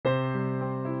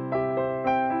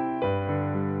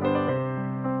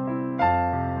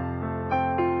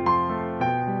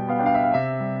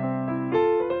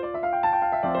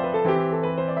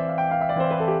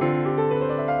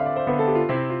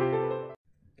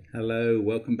Hello,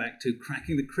 welcome back to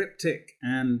Cracking the Cryptic,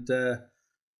 and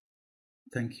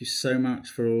thank you so much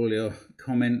for all your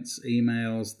comments,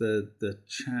 emails. The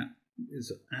chat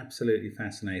is absolutely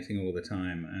fascinating all the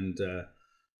time, and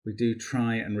we do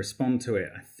try and respond to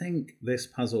it. I think this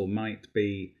puzzle might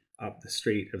be up the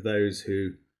street of those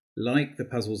who like the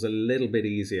puzzles a little bit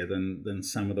easier than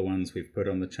some of the ones we've put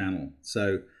on the channel.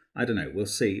 So I don't know, we'll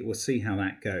see how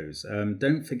that goes.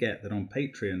 Don't forget that on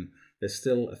Patreon there's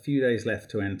still a few days left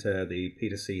to enter the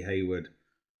Peter C. Hayward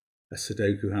a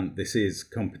Sudoku Hunt. This is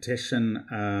competition.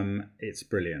 It's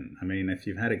brilliant. I mean, if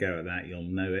you've had a go at that, you'll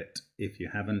know it. If you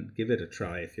haven't, give it a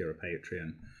try if you're a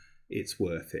Patreon. It's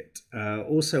worth it.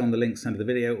 Also on the links under the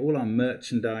video, all our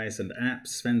merchandise and apps,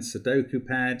 Sven's Sudoku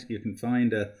Pad. You can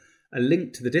find a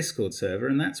link to the Discord server,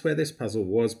 and that's where this puzzle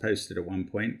was posted at one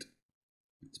point.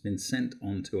 It's been sent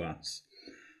on to us.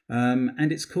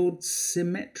 And it's called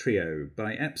Symmetry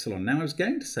by Epsilon. Now, I was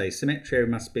going to say Symmetry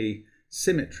must be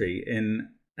symmetry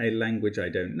in a language I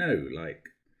don't know, like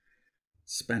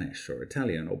Spanish or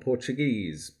Italian or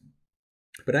Portuguese.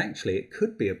 But actually, it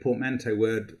could be a portmanteau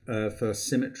word for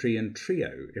symmetry and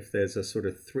trio, if there's a sort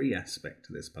of three aspect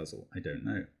to this puzzle. I don't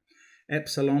know.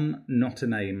 Epsilon, not a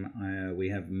name we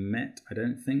have met, I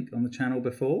don't think, on the channel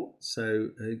before. So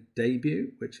a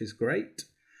debut, which is great.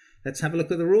 Let's have a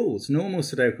look at the rules. Normal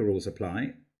Sudoku rules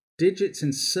apply. Digits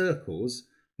in circles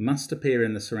must appear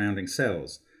in the surrounding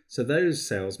cells. So those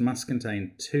cells must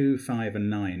contain 2, 5 and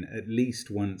 9 at least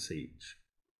once each.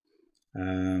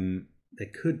 There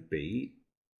could be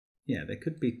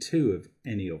two of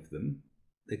any of them.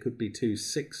 There could be 2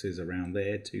 6s around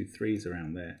there, 2 3s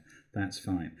around there. That's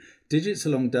fine. Digits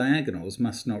along diagonals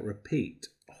must not repeat.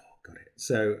 Oh, got it.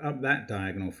 So up that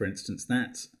diagonal, for instance,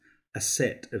 that's a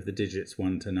set of the digits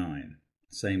 1 to 9.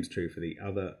 Same's true for the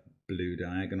other blue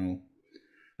diagonal.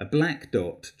 A black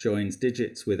dot joins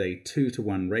digits with a 2 to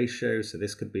 1 ratio, so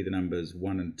this could be the numbers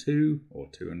 1 and 2, or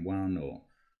 2 and 1, or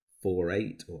 4,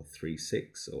 8, or 3,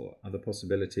 6, or other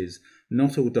possibilities.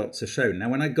 Not all dots are shown. Now,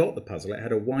 when I got the puzzle, it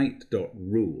had a white dot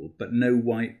rule, but no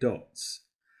white dots.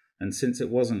 And since it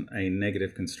wasn't a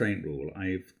negative constraint rule,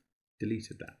 I've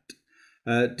deleted that.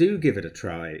 Do give it a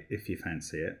try if you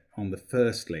fancy it on the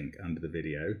first link under the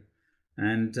video.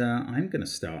 And I'm going to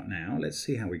start now. Let's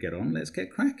see how we get on. Let's get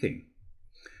cracking.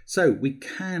 So we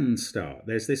can start.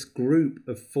 There's this group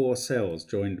of 4 cells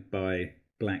joined by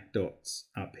black dots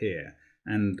up here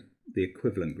and the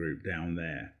equivalent group down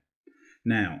there.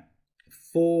 Now,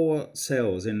 4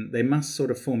 cells, they must sort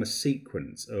of form a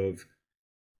sequence of,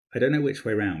 I don't know which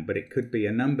way round, but it could be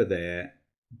a number there,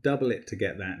 double it to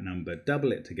get that number,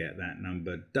 double it to get that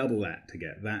number, double that to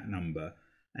get that number,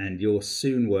 and you'll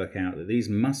soon work out that these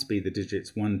must be the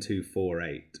digits 1, 2, 4,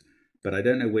 8. But I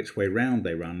don't know which way round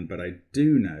they run, but I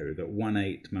do know that 1,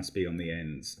 8 must be on the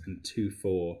ends and 2,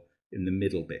 4 in the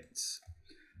middle bits.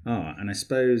 And I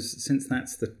suppose since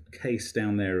that's the case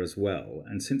down there as well,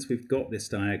 and since we've got this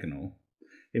diagonal,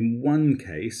 in one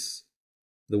case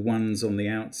the 1's on the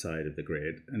outside of the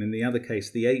grid, and in the other case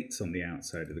the 8's on the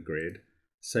outside of the grid,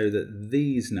 so that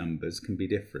these numbers can be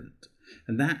different.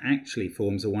 And that actually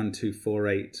forms a 1, 2, 4,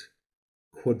 8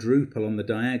 quadruple on the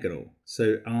diagonal.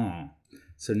 So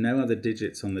no other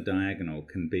digits on the diagonal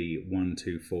can be 1,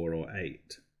 2, 4 or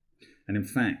 8. And in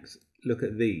fact, look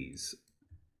at these.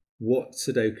 What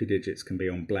Sudoku digits can be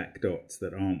on black dots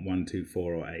that aren't 1, 2,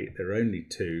 4 or 8? There are only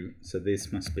 2, so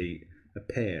this must be a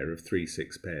pair of 3,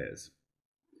 6 pairs.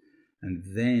 And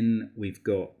then we've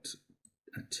got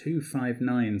a 2, 5,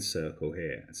 9 circle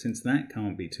here. Since that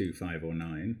can't be 2, 5 or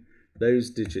 9, those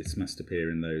digits must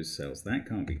appear in those cells. That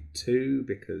can't be 2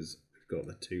 because we've got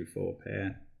the 2, 4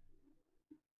 pair.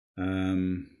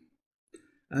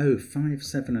 5,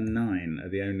 7 and 9 are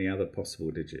the only other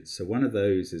possible digits. So one of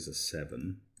those is a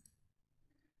 7.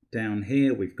 Down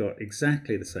here we've got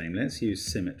exactly the same. Let's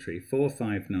use symmetry. 4,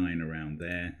 5, 9 around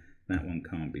there. That one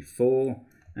can't be 4.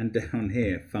 And down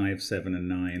here 5, 7 and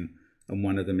 9. And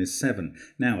one of them is 7.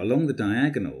 Now, along the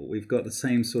diagonal, we've got the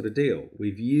same sort of deal.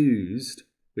 We've used,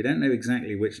 we don't know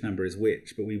exactly which number is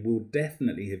which, but we will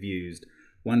definitely have used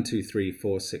 1, 2, 3,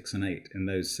 4, 6, and 8 in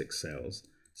those 6 cells.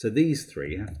 So these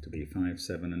 3 have to be 5,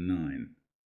 7, and 9.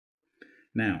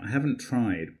 Now, I haven't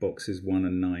tried boxes 1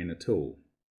 and 9 at all.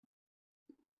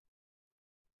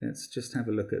 Let's just have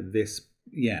a look at this.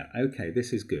 Yeah, okay,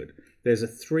 this is good. There's a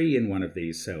 3 in one of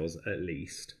these cells at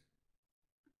least.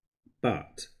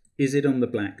 But is it on the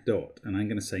black dot? And I'm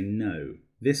going to say no.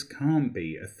 This can't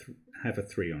be have a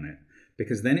 3 on it,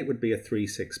 because then it would be a 3,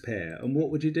 6 pair. And what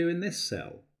would you do in this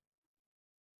cell?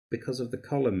 Because of the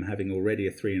column having already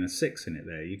a 3 and a 6 in it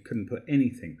there, you couldn't put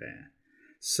anything there.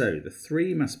 So the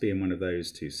 3 must be in one of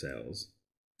those 2 cells.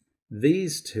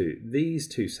 these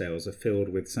two cells are filled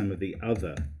with some of the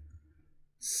other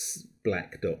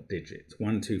black dot digits,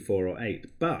 1, 2, 4 or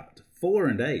 8, but 4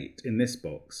 and 8 in this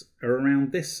box are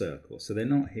around this circle, so they're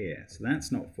not here, so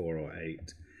that's not 4 or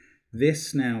 8.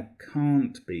 This now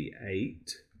can't be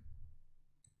 8.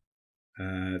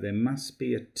 There must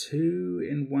be a 2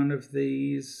 in one of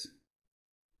these.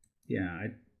 Yeah,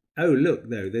 oh look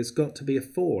though, there's got to be a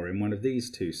 4 in one of these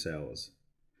two cells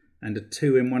and a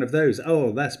 2 in one of those.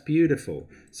 Oh, that's beautiful.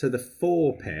 So the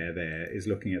 4 pair there is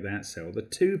looking at that cell, the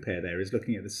 2 pair there is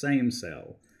looking at the same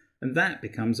cell, and that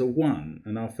becomes a 1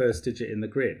 and our first digit in the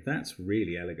grid. That's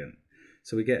really elegant.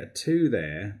 So we get a 2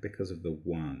 there because of the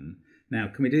 1. Now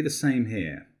can we do the same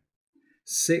here?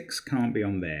 6 can't be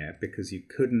on there because you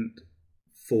couldn't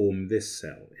form this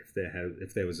cell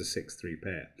if there was a 6-3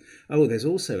 pair. Oh, there's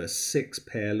also a 6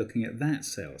 pair looking at that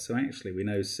cell, so actually we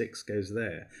know 6 goes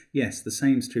there. Yes, the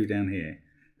same's true down here.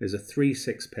 There's a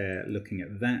 3-6 pair looking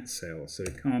at that cell, so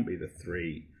it can't be the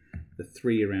 3. The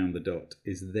 3 around the dot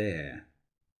is there.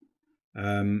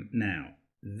 Now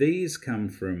these come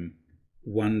from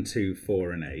 1, 2,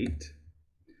 4 and 8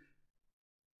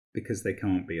 because they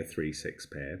can't be a 3-6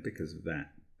 pair because of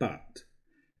that, but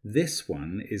this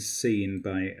one is seen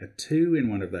by a 2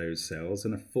 in one of those cells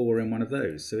and a 4 in one of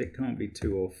those, so it can't be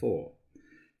 2 or 4.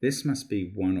 This must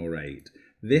be 1 or 8.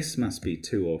 This must be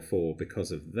 2 or 4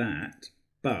 because of that,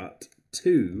 but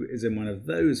 2 is in one of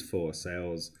those 4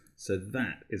 cells, so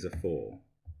that is a 4,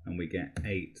 and we get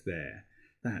 8 there.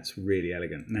 That's really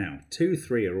elegant. Now, 2,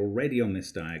 3 are already on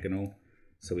this diagonal,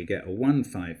 so we get a 1,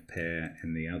 5 pair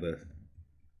in the other.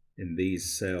 In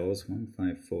these cells, 1,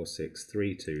 5, 4, 6,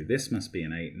 3, 2. This must be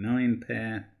an 8, 9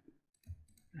 pair.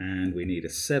 And we need a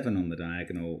 7 on the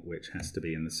diagonal, which has to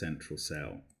be in the central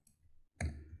cell.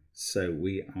 So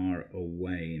we are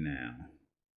away now.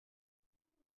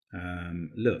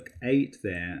 Look, 8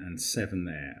 there and 7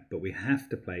 there. But we have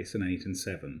to place an 8 and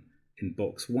 7 in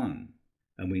box 1.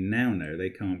 And we now know they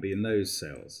can't be in those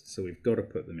cells. So we've got to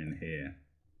put them in here.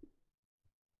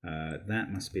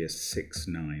 That must be a 6,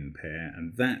 9 pair,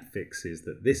 and that fixes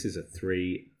that this is a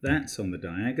 3, that's on the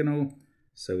diagonal,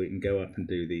 so we can go up and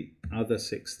do the other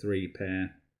 6, 3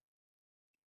 pair.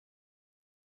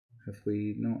 Have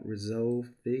we not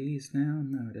resolved these now?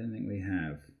 No, I don't think we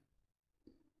have.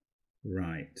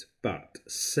 Right, but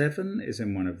 7 is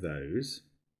in one of those,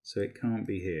 so it can't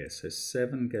be here, so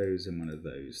 7 goes in one of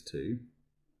those two.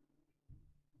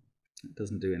 It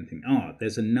doesn't do anything. Ah,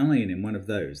 there's a 9 in one of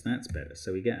those. That's better.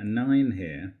 So we get a 9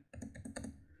 here.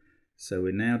 So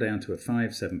we're now down to a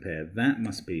 5, 7 pair. That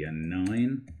must be a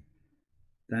 9.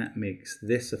 That makes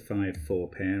this a 5, 4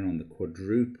 pair on the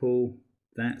quadruple.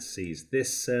 That sees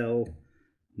this cell,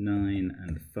 9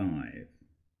 and 5.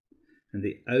 And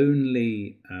the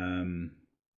only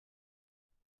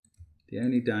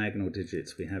diagonal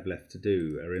digits we have left to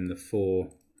do are in the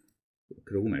 4. We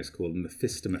could almost call them the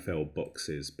Fistemafel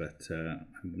boxes, but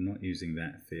I'm not using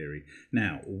that theory.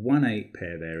 Now, 1, 8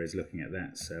 pair there is looking at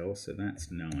that cell, so that's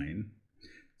 9.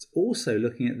 It's also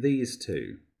looking at these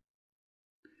two.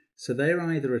 So they're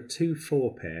either a 2,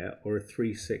 4 pair or a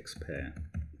 3, 6 pair.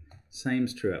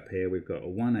 Same's true up here. We've got a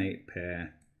 1, 8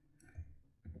 pair.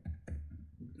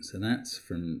 So that's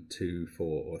from 2,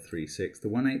 4 or 3, 6. The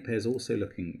 1, 8 pair is also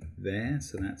looking there,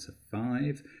 so that's a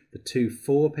 5. The 2,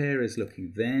 4 pair is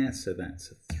looking there, so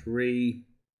that's a 3.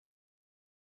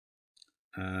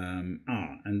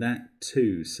 And that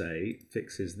 2, say,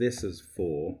 fixes this as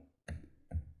 4.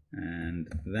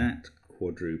 And that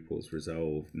quadruples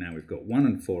resolved. Now we've got 1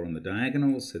 and 4 on the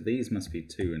diagonals, so these must be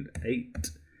 2 and 8.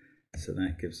 So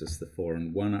that gives us the 4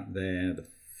 and 1 up there. The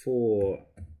 4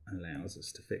 allows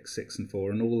us to fix 6 and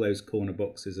 4, and all those corner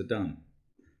boxes are done.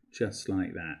 Just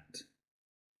like that.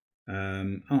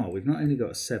 We've not only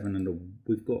got a 7 and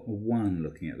we've got a 1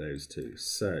 looking at those two.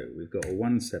 So we've got a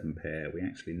 1, 7 pair. We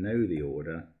actually know the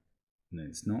order. No,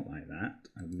 it's not like that.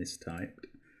 I've mistyped.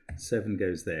 7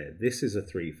 goes there. This is a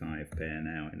 3, 5 pair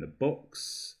now in the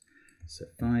box. So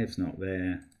 5's not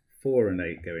there. 4 and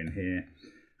 8 go in here.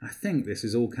 I think this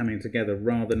is all coming together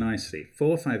rather nicely.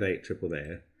 4, 5, 8 triple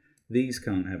there. These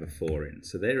can't have a 4 in,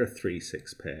 so they're a 3,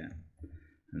 6 pair.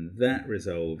 And that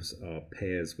resolves our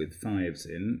pairs with 5s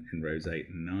in rows 8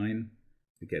 and 9.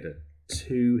 We get a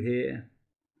 2 here.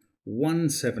 1,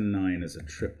 7, 9 as a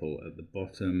triple at the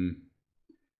bottom.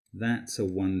 That's a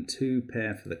 1, 2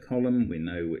 pair for the column. We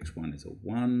know which one is a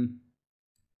 1.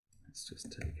 Let's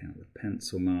just take out the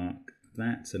pencil mark.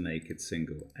 That's a naked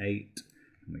single 8.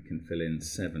 And we can fill in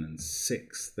 7 and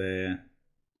 6 there.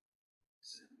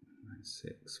 7, 9,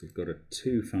 6. We've got a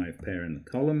 2, 5 pair in the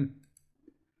column.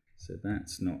 So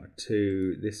that's not a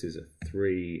 2. This is a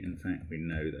 3. In fact, we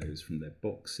know those from their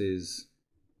boxes.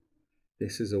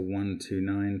 This is a 1, 2,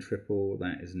 9 triple.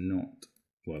 That is not,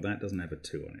 well, that doesn't have a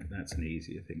 2 on it. That's an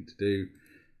easier thing to do.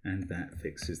 And that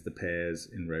fixes the pairs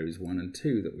in rows 1 and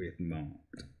 2 that we had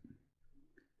marked.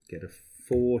 Get a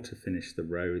 4 to finish the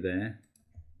row there.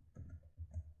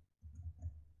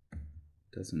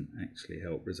 Doesn't actually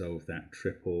help resolve that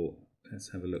triple. Let's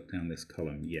have a look down this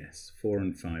column. Yes, 4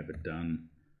 and 5 are done.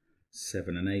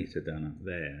 7 and 8 are done up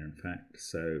there, in fact.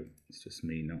 So it's just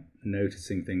me not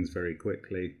noticing things very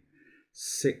quickly.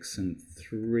 6 and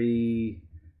 3.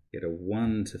 Get a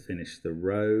 1 to finish the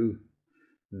row.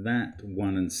 That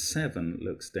 1 and 7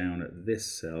 looks down at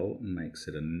this cell and makes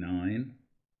it a 9.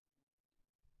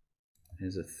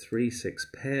 There's a 3, 6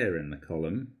 pair in the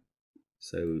column.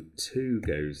 So 2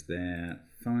 goes there,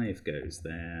 5 goes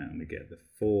there, and we get the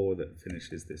 4 that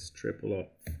finishes this triple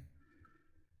off.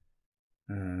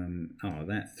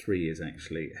 That 3 is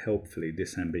actually helpfully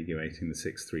disambiguating the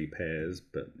 6, 3 pairs,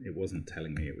 but it wasn't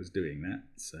telling me it was doing that,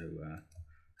 so I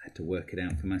had to work it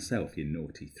out for myself, you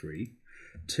naughty 3.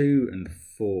 2 and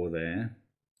 4 there.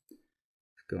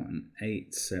 We've got an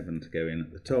 8, 7 to go in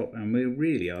at the top, and we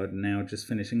really are now just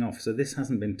finishing off. So this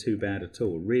hasn't been too bad at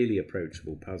all. Really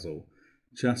approachable puzzle.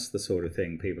 Just the sort of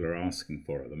thing people are asking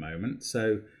for at the moment.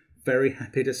 So very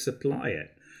happy to supply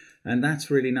it. And that's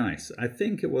really nice. I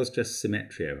think it was just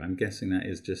Symmetry. I'm guessing that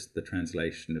is just the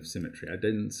translation of Symmetry. I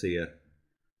didn't see a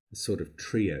sort of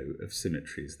trio of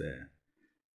symmetries there.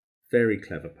 Very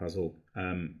clever puzzle.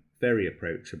 Very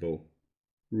approachable.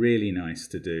 Really nice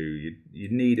to do. You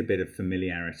need a bit of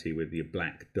familiarity with your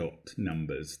black dot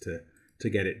numbers to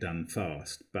get it done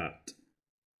fast, but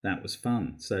that was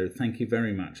fun. So thank you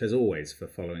very much, as always, for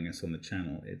following us on the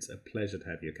channel. It's a pleasure to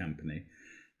have your company,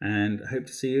 and I hope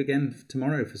to see you again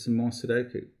tomorrow for some more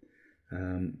Sudoku.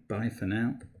 Bye for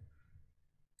now.